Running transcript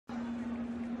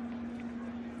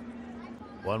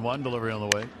1-1 delivery on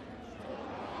the way.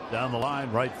 Down the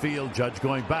line, right field. Judge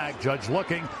going back. Judge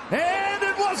looking. And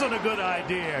it wasn't a good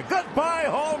idea. Goodbye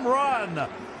home run.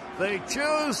 They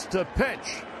choose to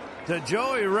pitch to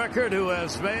Joey Rickard, who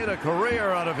has made a career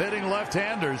out of hitting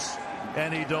left-handers.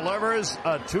 And he delivers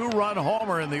a 2-run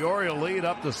homer in the Oriole lead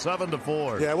up to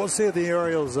 7-4. Yeah, we'll see if the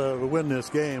Orioles win this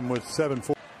game with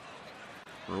 7-4.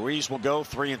 Ruiz will go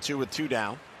 3-2 with 2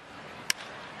 down.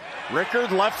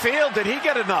 Rickard left field. Did he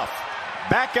get enough?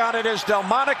 Back on it is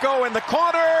Delmonico in the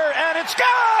corner, and it's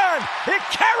gone! It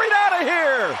carried out of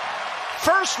here!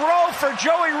 First row for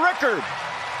Joey Rickard.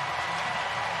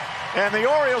 And the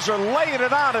Orioles are laying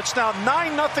it on. It's now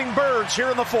 9-0 Birds here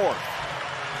in the 4th.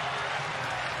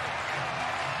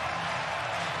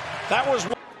 That was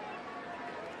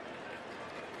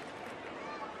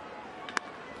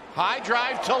high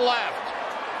drive to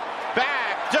left.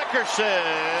 Back, Dickerson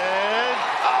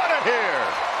out of here.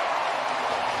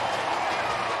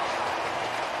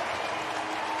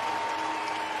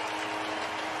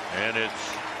 And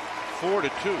it's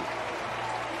 4-2.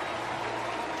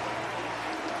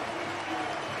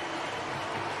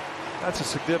 That's a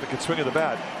significant swing of the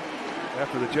bat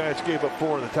after the Giants gave up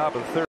 4 in the top of the 3rd.